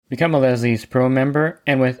Become a Leslie's Pro member,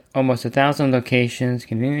 and with almost 1,000 locations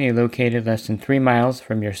conveniently located less than 3 miles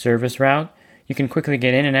from your service route, you can quickly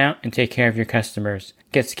get in and out and take care of your customers.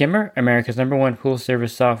 Get Skimmer, America's #1 pool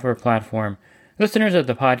service software platform. Listeners of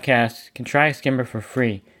the podcast can try Skimmer for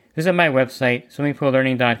free. Visit my website,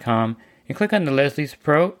 swimmingpoollearning.com, and click on the Leslie's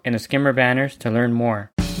Pro and the Skimmer banners to learn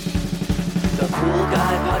more. The Pool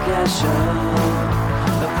Guy Podcast Show.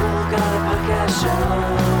 The Pool Guy Podcast Show.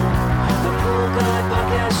 The Pool Guy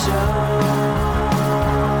Podcast Show.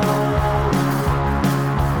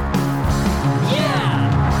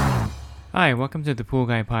 Yeah! Hi, welcome to the Pool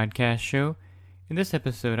Guy Podcast Show. In this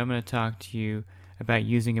episode, I'm going to talk to you about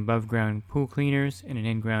using above-ground pool cleaners in an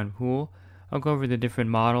in-ground pool. I'll go over the different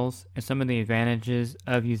models and some of the advantages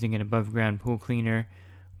of using an above-ground pool cleaner.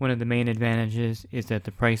 One of the main advantages is that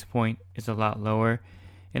the price point is a lot lower.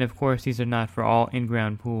 And of course, these are not for all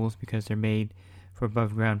in-ground pools because they're made for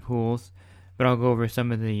above-ground pools. But I'll go over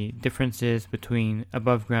some of the differences between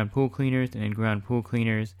above-ground pool cleaners and in-ground pool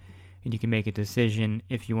cleaners, and you can make a decision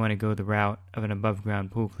if you want to go the route of an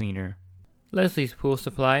above-ground pool cleaner. Leslie's Pool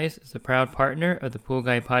Supplies is a proud partner of the Pool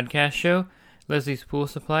Guy Podcast Show. Leslie's Pool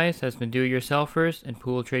Supplies has been do-it-yourselfers and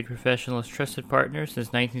pool trade professionals' trusted partner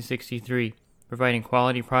since 1963, providing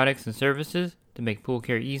quality products and services to make pool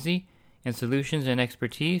care easy and solutions and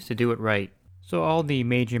expertise to do it right. So all the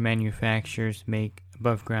major manufacturers make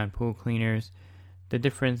above-ground pool cleaners. The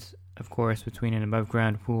difference, of course, between an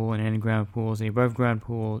above-ground pool and an in-ground pool is the above-ground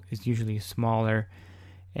pool is usually smaller,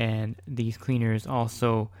 and these cleaners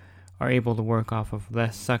also are able to work off of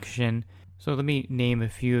less suction. So let me name a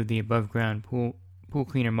few of the above-ground pool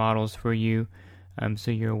cleaner models for you,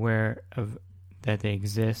 so you're aware of that they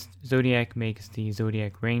exist. Zodiac makes the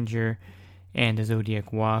Zodiac Ranger and the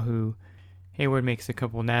Zodiac Wahoo. Hayward makes a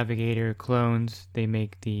couple Navigator clones. They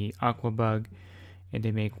make the Aquabug, and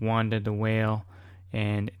they make Wanda the Whale.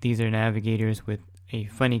 And these are Navigators with a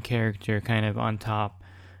funny character kind of on top,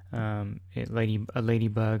 a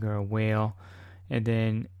ladybug or a whale. And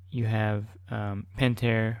then you have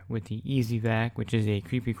Pentair with the Easy Vac, which is a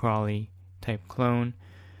creepy crawly type clone.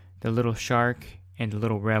 The Little Shark and the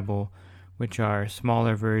Little Rebel, which are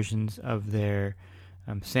smaller versions of their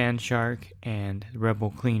Sand Shark and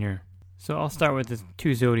Rebel cleaner. So I'll start with the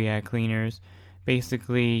two Zodiac cleaners.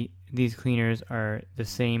 Basically, these cleaners are the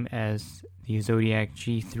same as the Zodiac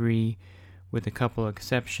G3 with a couple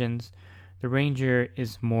exceptions. The Ranger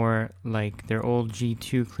is more like their old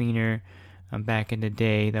G2 cleaner back in the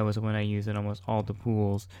day. That was when I used in almost all the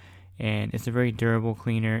pools. And it's a very durable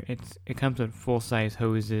cleaner. It comes with full-size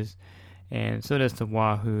hoses, and so does the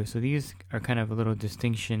Wahoo. So these are kind of a little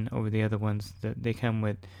distinction over the other ones. That they come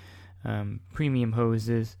with premium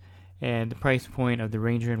hoses, and the price point of the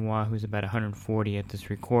Ranger and Wahoo is about $140 at this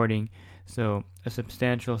recording. So a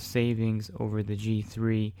substantial savings over the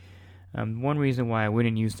G3. One reason why I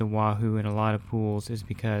wouldn't use the Wahoo in a lot of pools is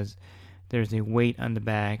because there's a weight on the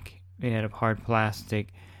back made out of hard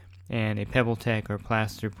plastic, and a PebbleTech or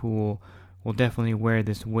plaster pool will definitely wear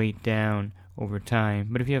this weight down over time.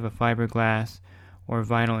 But if you have a fiberglass or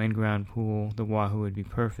vinyl in-ground pool, the Wahoo would be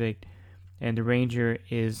perfect. And the Ranger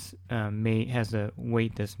has a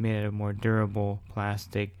weight that's made out of more durable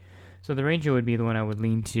plastic. So the Ranger would be the one I would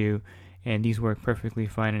lean to, and these work perfectly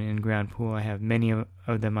fine in an in-ground pool. I have many of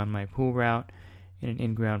them on my pool route in an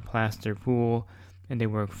in-ground plaster pool, and they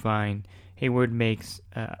work fine. Hayward makes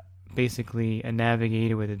basically a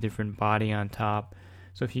Navigator with a different body on top.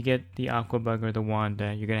 So if you get the Aquabug or the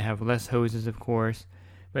Wanda, you're going to have less hoses, of course,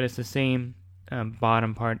 but it's the same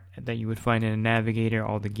bottom part that you would find in a Navigator.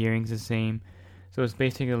 All the gearing's the same. So it's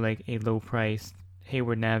basically like a low-priced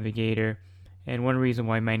Hayward Navigator. And one reason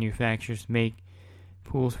why manufacturers make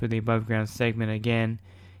pools for the above-ground segment, again,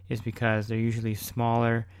 is because they're usually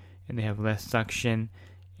smaller and they have less suction.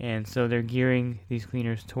 And so they're gearing these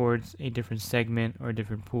cleaners towards a different segment or a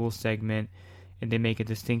different pool segment, and they make a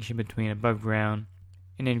distinction between above ground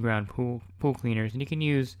and in-ground pool cleaners. And you can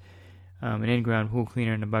use an in-ground pool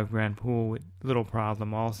cleaner and above ground pool with little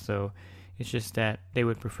problem also. It's just that they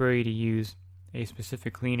would prefer you to use a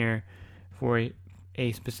specific cleaner for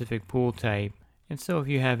a specific pool type. And so if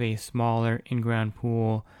you have a smaller in-ground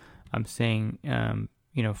pool, I'm saying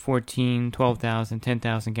 14, 12,000,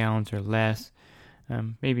 10,000 gallons or less,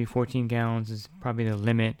 maybe 14 gallons is probably the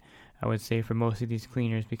limit, I would say, for most of these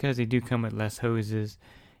cleaners, because they do come with less hoses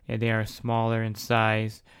and they are smaller in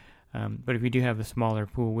size. But if you do have a smaller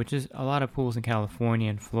pool, which is a lot of pools in California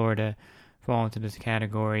and Florida fall into this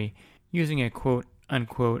category, using a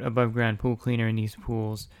quote-unquote above-ground pool cleaner in these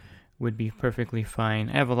pools would be perfectly fine.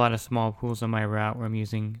 I have a lot of small pools on my route where I'm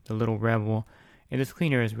using the Little Rebel, and this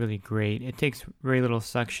cleaner is really great. It takes very little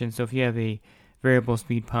suction, so if you have a variable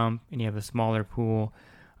speed pump and you have a smaller pool,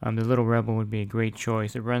 the Little Rebel would be a great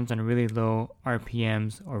choice. It runs on really low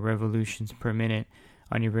RPMs or revolutions per minute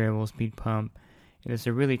on your variable speed pump. It is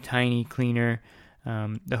a really tiny cleaner.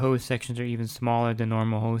 The hose sections are even smaller than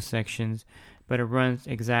normal hose sections, but it runs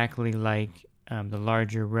exactly like the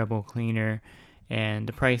larger Rebel cleaner, and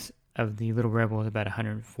the price of the Little Rebel is about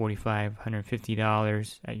 $145,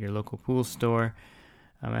 $150 at your local pool store.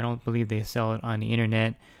 I don't believe they sell it on the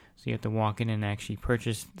internet, so you have to walk in and actually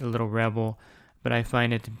purchase the Little Rebel, but I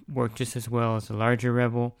find it to work just as well as the larger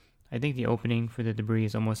Rebel. I think the opening for the debris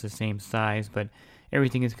is almost the same size, but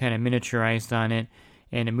everything is kind of miniaturized on it,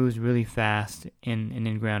 and it moves really fast in an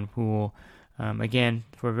in-ground pool. Again,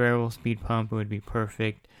 for a variable speed pump, it would be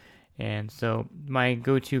perfect. And so my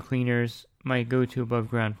go-to above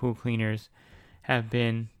ground pool cleaners have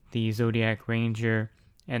been the Zodiac Ranger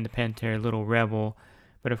and the Pentair Little Rebel.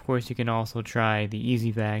 But of course you can also try the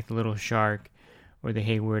Easy Vac, the Little Shark, or the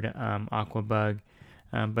Hayward Aqua Bug.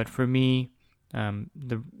 But for me,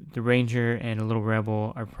 the Ranger and the Little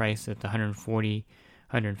Rebel are priced at the $140,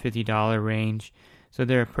 $150 range. So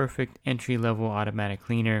they're a perfect entry-level automatic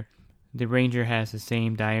cleaner. The Ranger has the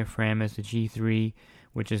same diaphragm as the G3,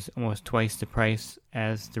 which is almost twice the price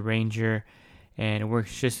as the Ranger, and it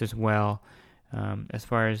works just as well. As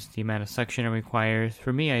far as the amount of suction it requires,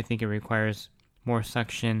 for me, I think it requires more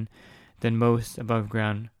suction than most above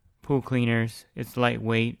ground pool cleaners. It's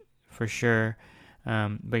lightweight for sure,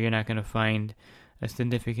 but you're not going to find a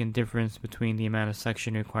significant difference between the amount of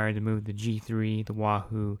suction required to move the G3, the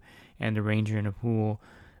Wahoo, and the Ranger in a pool.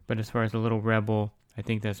 But as far as the Little Rebel, I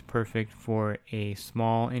think that's perfect for a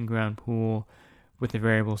small in-ground pool with a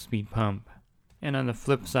variable speed pump. And on the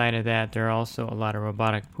flip side of that, there are also a lot of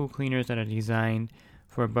robotic pool cleaners that are designed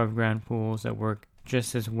for above ground pools that work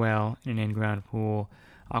just as well in an in-ground pool.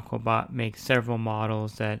 Aquabot makes several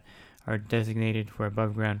models that are designated for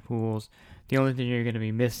above ground pools. The only thing you're going to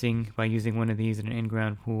be missing by using one of these in an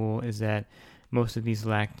in-ground pool is that most of these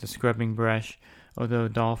lack the scrubbing brush, although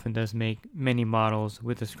Dolphin does make many models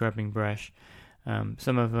with a scrubbing brush.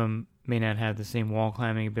 Some of them may not have the same wall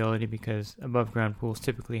climbing ability because above ground pools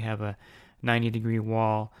typically have a 90-degree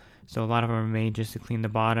wall, so a lot of them are made just to clean the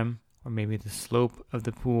bottom or maybe the slope of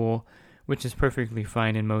the pool, which is perfectly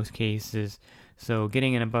fine in most cases. So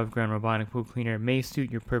getting an above ground robotic pool cleaner may suit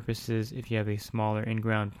your purposes if you have a smaller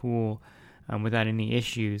in-ground pool without any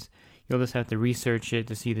issues. You'll just have to research it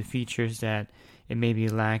to see the features that it may be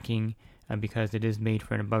lacking because it is made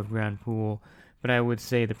for an above ground pool. But I would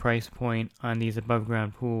say the price point on these above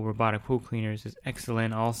ground pool robotic pool cleaners is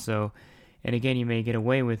excellent also. And again, you may get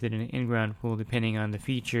away with it in an in-ground pool depending on the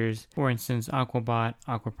features. For instance, Aquabot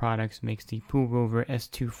Aqua Products makes the Pool Rover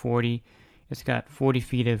S240. It's got 40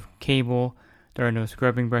 feet of cable. There are no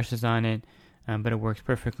scrubbing brushes on it, but it works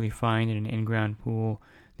perfectly fine in an in-ground pool.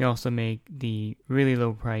 They also make the really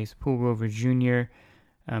low price Pool Rover Junior.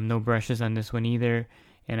 No brushes on this one either,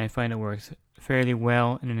 and I find it works fairly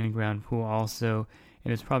well in an in-ground pool also,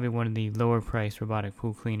 and it's probably one of the lower priced robotic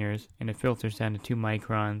pool cleaners, and it filters down to 2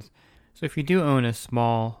 microns. So if you do own a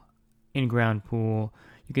small in-ground pool,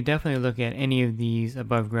 you could definitely look at any of these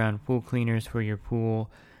above ground pool cleaners for your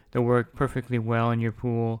pool. They'll work perfectly well in your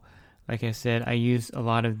pool. Like I said, I use a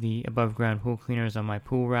lot of the above ground pool cleaners on my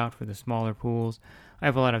pool route for the smaller pools. I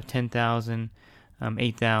have a lot of 10,000,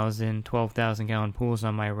 8,000, 12,000 gallon pools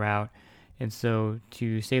on my route. And so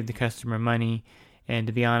to save the customer money, and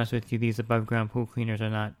to be honest with you, these above ground pool cleaners are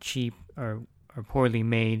not cheap or poorly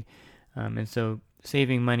made. And so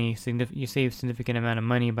saving money, you save significant amount of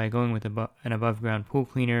money by going with an above ground pool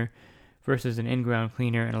cleaner versus an in-ground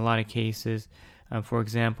cleaner in a lot of cases. For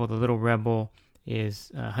example, the Little Rebel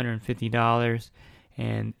is $150,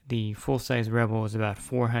 and the full-size Rebel is about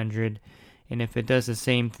 $400. And if it does the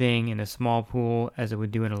same thing in a small pool as it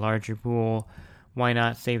would do in a larger pool, why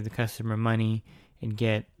not save the customer money and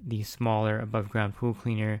get the smaller above-ground pool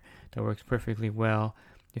cleaner that works perfectly well?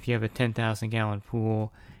 If you have a 10,000 gallon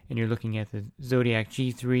pool and you're looking at the Zodiac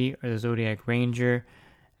G3 or the Zodiac Ranger,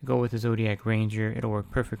 go with the Zodiac Ranger. It'll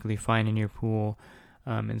work perfectly fine in your pool.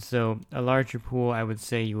 And so a larger pool, I would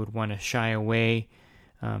say you would want to shy away.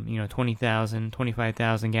 20,000,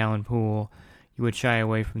 25,000 gallon pool, you would shy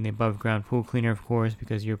away from the above ground pool cleaner, of course,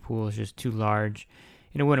 because your pool is just too large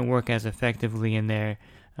and it wouldn't work as effectively in there.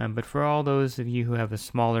 But for all those of you who have a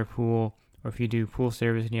smaller pool, or if you do pool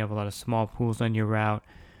service and you have a lot of small pools on your route,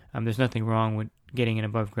 there's nothing wrong with getting an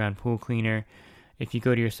above ground pool cleaner. If you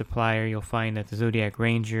go to your supplier, you'll find that the Zodiac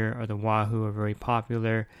Ranger or the Wahoo are very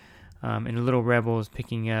popular. And the Little Rebel is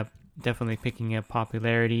definitely picking up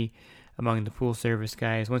popularity among the pool service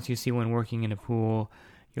guys. Once you see one working in a pool,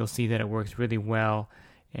 you'll see that it works really well.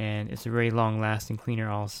 and it's a very long-lasting cleaner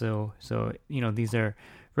also. So, these are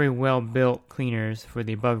very well-built cleaners for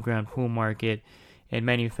the above-ground pool market, and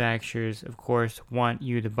manufacturers, of course, want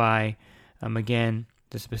you to buy, again,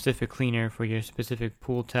 the specific cleaner for your specific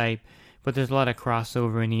pool type, but there's a lot of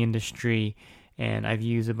crossover in the industry, and I've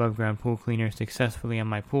used above-ground pool cleaner successfully on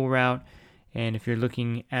my pool route. And if you're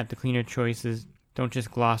looking at the cleaner choices, don't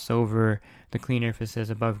just gloss over the cleaner if it says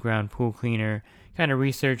above-ground pool cleaner. Kind of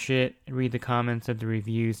research it, read the comments of the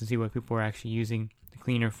reviews, and see what people are actually using the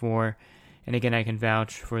cleaner for. And again, I can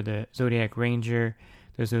vouch for the Zodiac Ranger,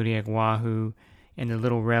 the Zodiac Wahoo, and the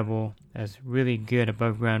Little Rebel as really good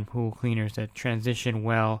above-ground pool cleaners that transition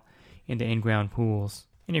well into in-ground pools.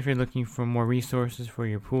 And if you're looking for more resources for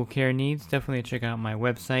your pool care needs, definitely check out my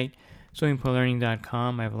website,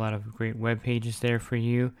 swimmingpoollearning.com. I have a lot of great web pages there for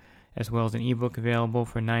you, as well as an ebook available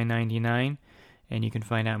for $9.99. And you can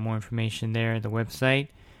find out more information there at the website.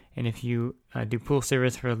 And if you do pool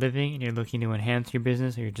service for a living and you're looking to enhance your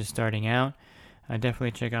business or you're just starting out,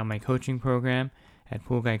 definitely check out my coaching program at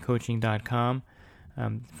poolguycoaching.com.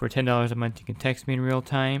 For $10 a month, you can text me in real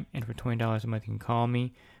time, and for $20 a month, you can call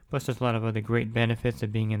me. Plus, there's a lot of other great benefits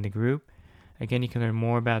of being in the group. Again, you can learn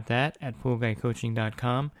more about that at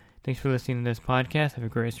poolguycoaching.com. Thanks for listening to this podcast. Have a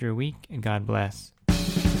great rest of your week, and God bless.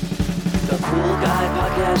 The Pool Guy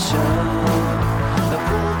Podcast Show. The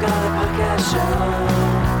Pool Guy Podcast Show.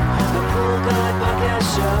 The Pool Guy Podcast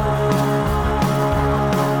Show.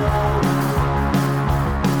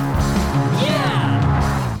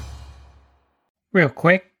 Yeah! Real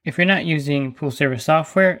quick, if you're not using pool service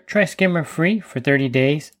software, try Skimmer free for 30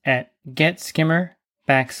 days at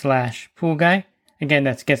getskimmer.com/poolguy. Again,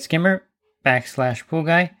 that's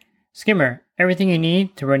getskimmer.com/poolguy. Skimmer, everything you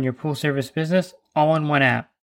need to run your pool service business all in one app.